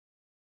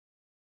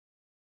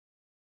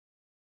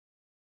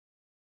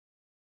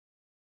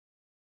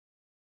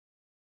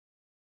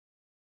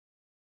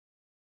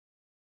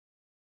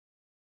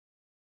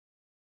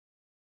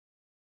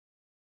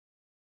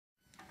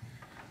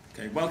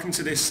Okay, welcome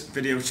to this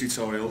video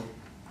tutorial,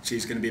 which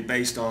is going to be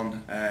based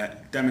on a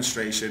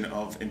demonstration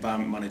of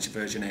Environment Manager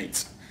version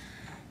 8.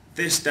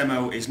 This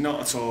demo is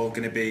not at all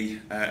going to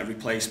be a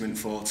replacement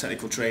for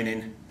technical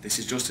training. This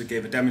is just to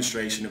give a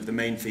demonstration of the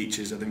main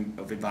features of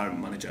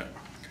Environment Manager.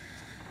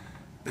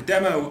 The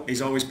demo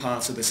is always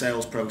part of the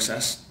sales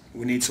process.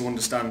 We need to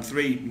understand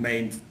three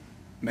main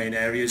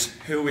areas: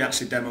 who are we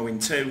actually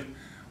demoing to,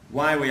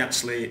 why are we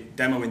actually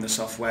demoing the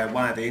software,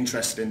 why are they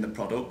interested in the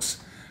products,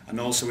 and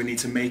also we need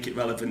to make it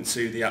relevant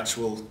to the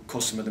actual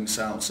customer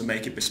themselves, so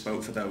make it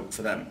bespoke for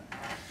them.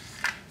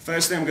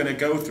 First thing I'm going to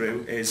go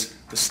through is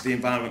the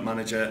Environment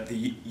Manager,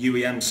 the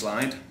UEM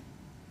slide.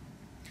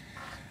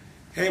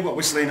 Here what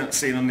we're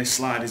seeing on this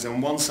slide is on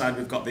one side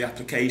we've got the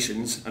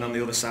applications and on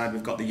the other side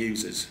we've got the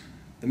users.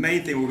 The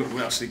main thing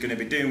we're actually going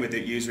to be doing with the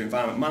user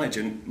environment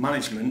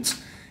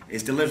management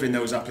is delivering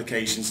those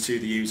applications to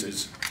the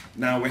users.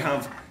 Now we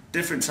have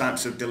different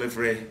types of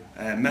delivery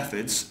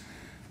methods.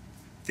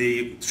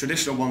 The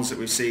traditional ones that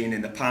we've seen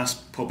in the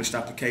past: published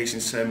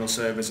applications, terminal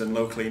servers and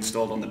locally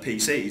installed on the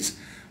PCs.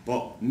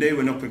 But new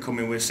and up and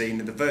coming we're seeing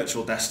in the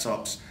virtual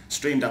desktops,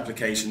 streamed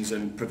applications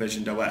and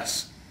provisioned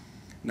OS.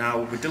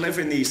 Now we're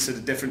delivering these to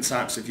the different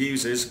types of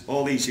users.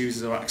 All these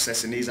users are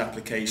accessing these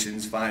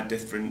applications via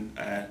different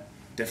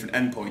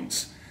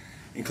endpoints,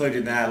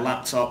 including their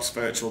laptops,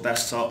 virtual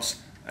desktops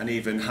and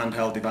even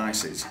handheld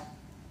devices.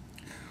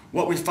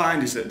 What we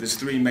find is that there's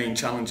three main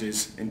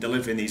challenges in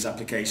delivering these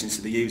applications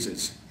to the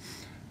users: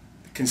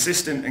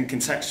 consistent and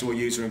contextual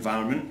user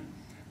environment,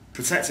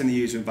 protecting the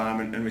user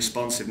environment and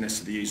responsiveness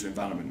to the user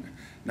environment.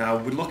 Now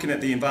we're looking at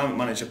the Environment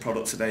Manager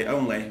product today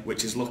only,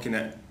 which is looking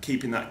at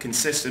keeping that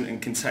consistent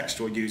and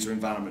contextual user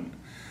environment.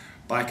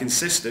 By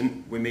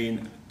consistent we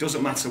mean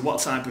doesn't matter what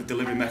type of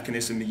delivery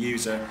mechanism the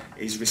user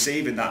is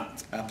receiving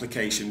that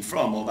application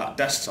from or that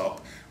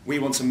desktop, we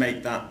want to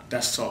make that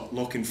desktop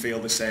look and feel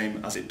the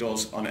same as it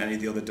does on any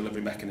of the other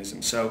delivery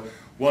mechanisms. So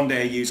one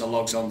day a user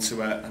logs on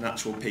to an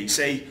actual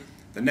PC,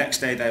 the next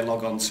day they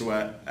log on to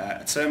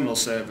a terminal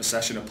server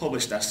session, a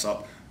published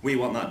desktop. We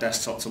want that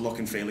desktop to look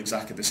and feel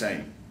exactly the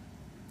same.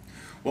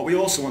 What we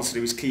also want to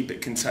do is keep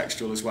it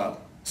contextual as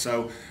well.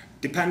 So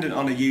dependent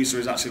on a user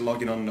is actually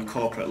logging on a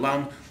corporate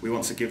LAN, we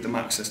want to give them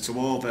access to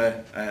all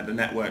the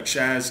network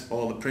shares,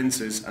 all the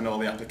printers and all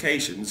the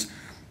applications.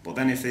 But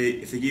then if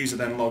the user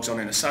then logs on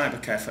in a cyber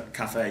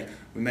cafe,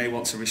 we may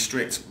want to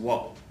restrict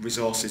what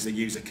resources the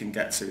user can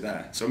get to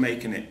there. So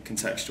making it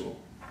contextual.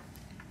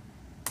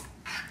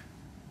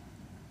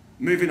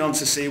 Moving on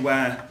to see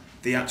where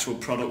the actual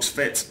products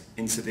fit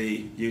into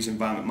the user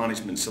environment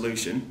management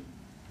solution.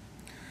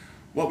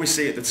 What we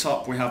see at the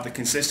top, we have the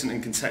consistent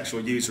and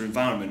contextual user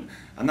environment,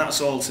 and that's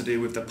all to do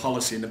with the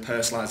policy and the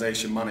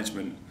personalization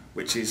management,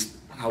 which is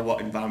what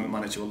Environment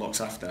Manager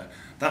looks after.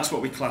 That's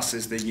what we class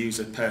as the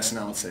user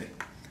personality.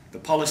 The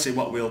policy,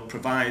 what we'll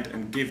provide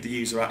and give the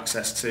user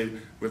access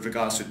to with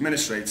regards to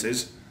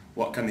administrators,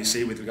 what can they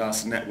see with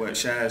regards to network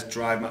shares,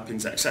 drive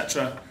mappings,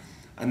 etc.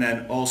 And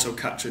then also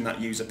capturing that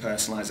user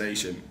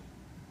personalization.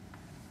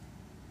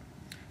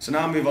 So now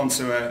I'll move on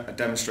to a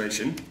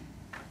demonstration.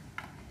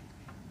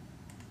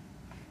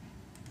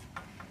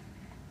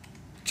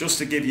 Just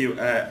to give you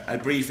a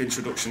brief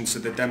introduction to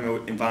the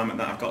demo environment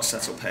that I've got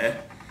set up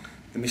here.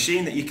 The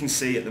machine that you can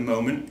see at the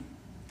moment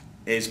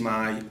is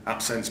my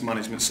AppSense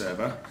management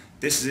server.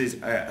 This is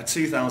a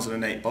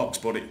 2008 box,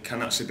 but it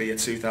can actually be a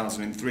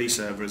 2003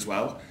 server as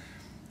well.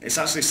 It's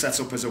actually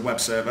set up as a web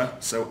server,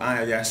 so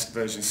IIS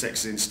version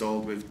 6 is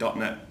installed with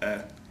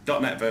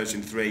 .NET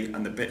version 3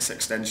 and the bits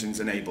extensions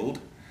enabled.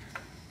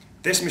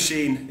 This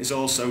machine is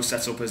also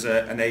set up as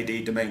an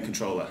AD domain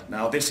controller.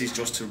 Now this is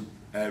just to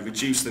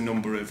reduce the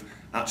number of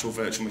actual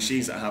virtual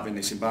machines that I have in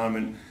this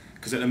environment,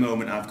 because at the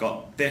moment I've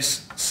got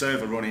this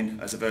server running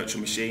as a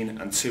virtual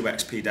machine and 2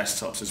 XP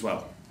desktops as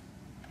well.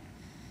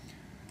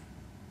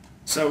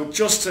 So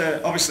just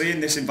obviously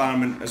in this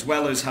environment, as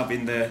well as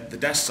having the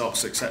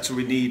desktops etc,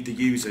 we need the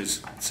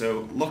users.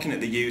 So looking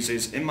at the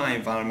users, in my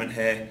environment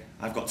here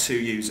I've got 2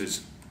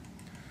 users.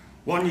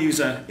 One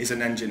user is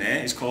an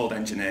engineer, it's called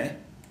engineer.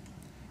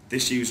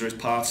 This user is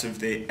part of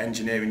the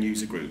engineering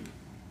user group.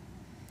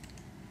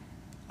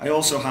 I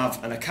also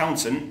have an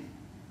accountant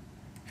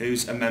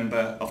who's a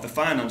member of the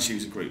finance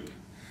user group.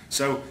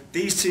 So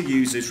these 2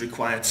 users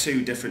require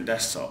 2 different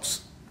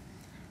desktops.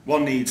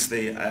 One needs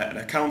an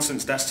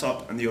accountant's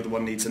desktop and the other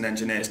one needs an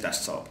engineer's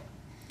desktop.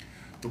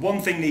 The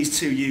one thing these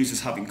 2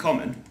 users have in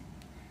common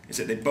is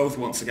that they both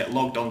want to get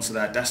logged onto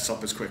their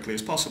desktop as quickly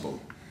as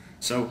possible.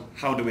 So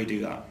how do we do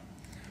that?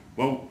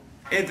 Well,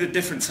 in the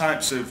different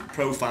types of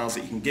profiles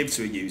that you can give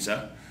to a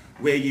user,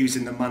 we're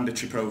using the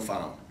mandatory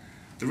profile.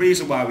 The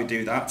reason why we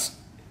do that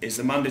is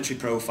the mandatory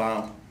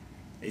profile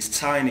is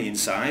tiny in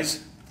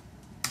size.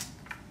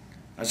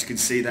 As you can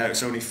see there,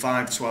 it's only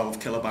 512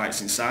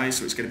 kilobytes in size,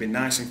 so it's going to be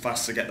nice and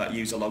fast to get that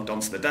user logged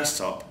onto the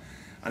desktop,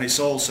 and it's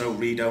also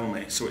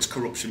read-only, so it's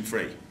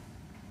corruption-free.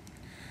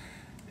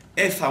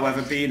 If,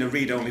 however, being a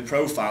read-only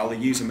profile, the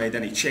user made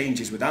any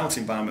changes without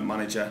Environment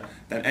Manager,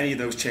 then any of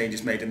those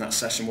changes made in that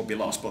session will be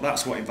lost, but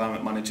that's what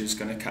Environment Manager is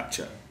going to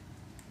capture.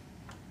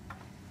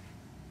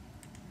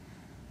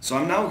 So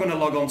I'm now going to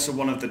log on to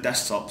one of the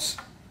desktops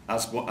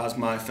as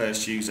my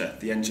first user,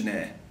 the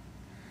engineer.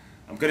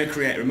 I'm going to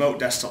create a remote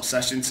desktop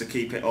session to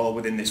keep it all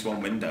within this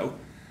one window.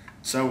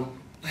 So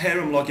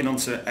here I'm logging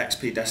onto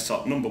XP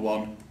desktop number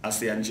 1 as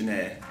the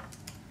engineer.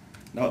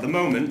 Now at the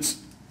moment,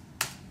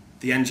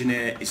 the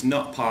engineer is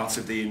not part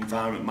of the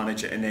environment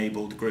manager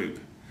enabled group.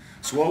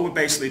 So all we're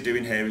basically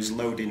doing here is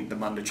loading the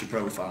mandatory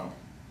profile.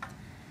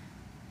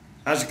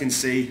 As you can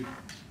see,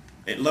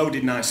 it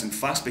loaded nice and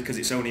fast because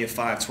it's only a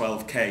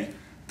 512K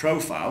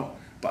profile,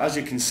 but as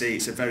you can see,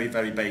 it's a very,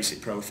 very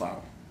basic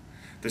profile.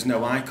 There's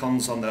no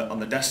icons on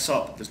the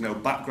desktop, there's no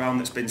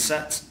background that's been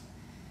set.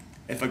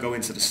 If I go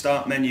into the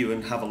start menu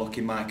and have a look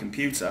in my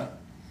computer,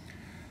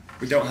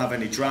 we don't have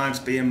any drives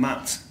being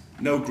mapped,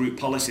 no group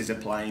policies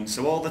applying,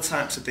 so all the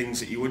types of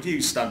things that you would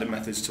use standard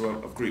methods to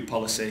of group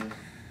policy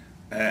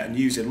and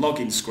using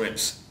login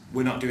scripts,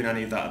 we're not doing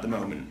any of that at the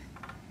moment.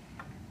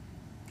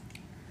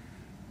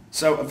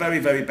 So a very,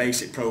 very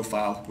basic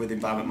profile with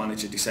Environment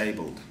Manager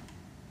disabled.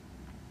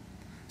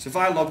 So if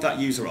I log that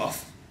user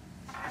off,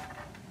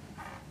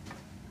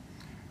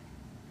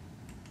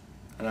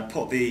 and I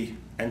put the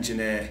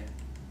engineer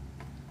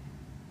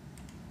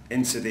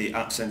into the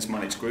AppSense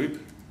Managed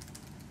group,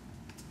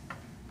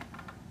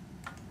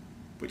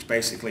 which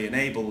basically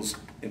enables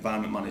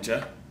Environment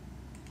Manager,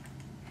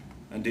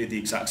 and do the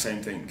exact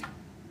same thing.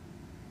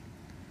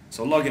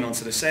 So logging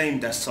onto the same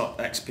desktop,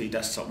 XP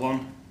Desktop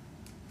 1,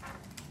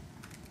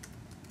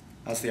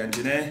 as the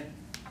engineer.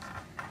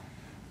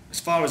 As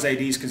far as AD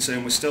is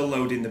concerned, we're still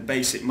loading the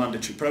basic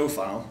mandatory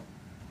profile,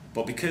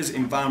 but because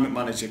Environment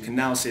Manager can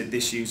now see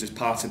this user as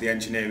part of the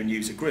engineering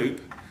user group,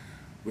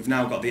 we've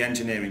now got the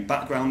engineering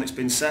background that's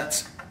been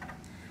set.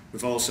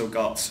 We've also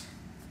got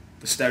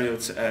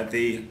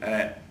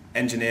the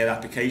engineer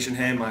application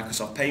here,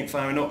 Microsoft Paint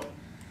firing up.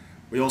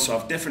 We also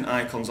have different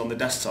icons on the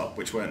desktop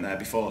which weren't there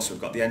before, so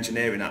we've got the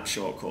engineering app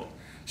shortcut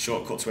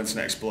to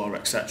Internet Explorer,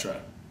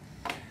 etc.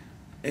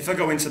 If I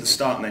go into the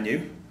Start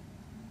menu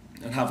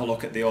and have a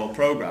look at the All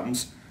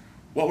Programs,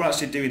 what we're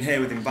actually doing here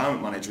with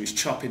Environment Manager is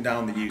chopping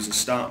down the user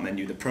Start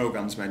menu, the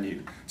Programs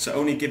menu, so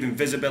only giving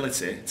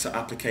visibility to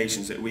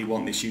applications that we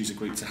want this user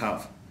group to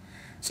have.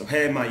 So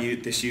here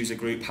this user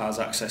group has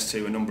access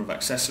to a number of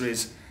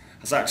accessories,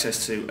 has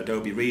access to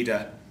Adobe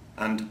Reader,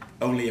 and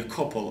only a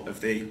couple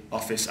of the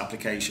Office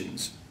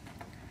applications.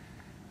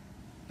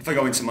 If I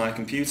go into my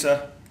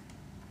computer,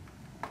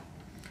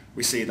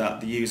 we see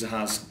that the user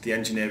has the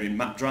engineering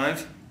map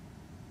drive,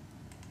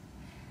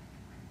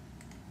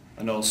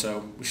 and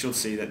also we should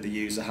see that the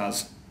user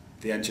has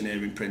the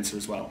engineering printer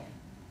as well.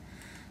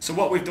 So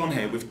what we've done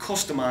here, we've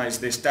customized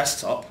this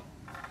desktop,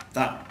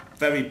 that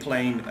very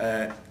plain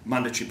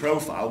mandatory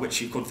profile,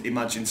 which you could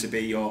imagine to be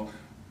your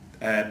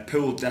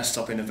pooled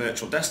desktop in a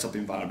virtual desktop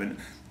environment,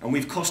 and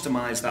we've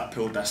customized that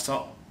pooled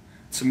desktop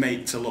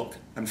to look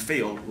and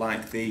feel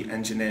like the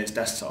engineer's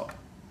desktop.